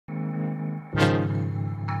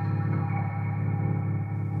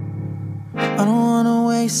I don't wanna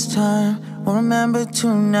waste time. Well, remember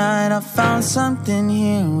tonight I found something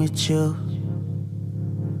here with you.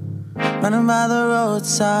 Running by the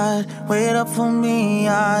roadside, wait up for me.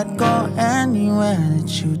 I'd go anywhere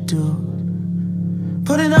that you do.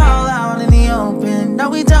 Put it all out in the open.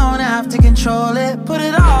 No, we don't have to control it. Put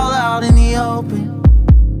it all out in the open.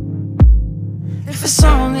 If it's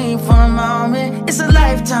only for a moment, it's a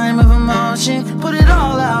lifetime of emotion. Put it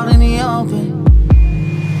all out in the open.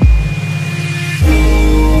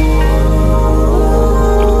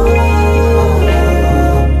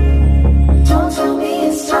 Don't tell me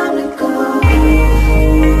it's time to go.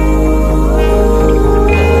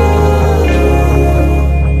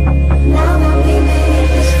 Now that we made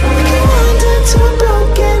this far, wandered to a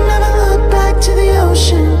broken, never look back to the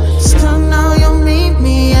ocean. Still know you'll meet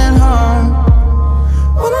me at home.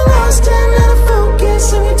 When we're lost and out of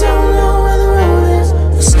focus and we don't know where the road is,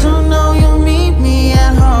 I still know you'll meet me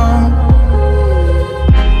at home.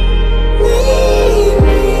 Meet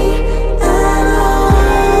me at home.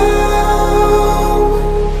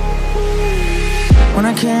 When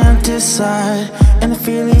I can't decide and the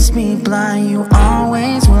fear leaves me blind, you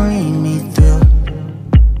always will lead me through.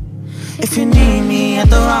 If you need me at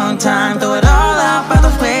the wrong time, throw it all out by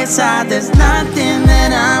the wayside. There's nothing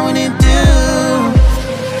that I wouldn't do.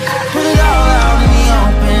 Put it all out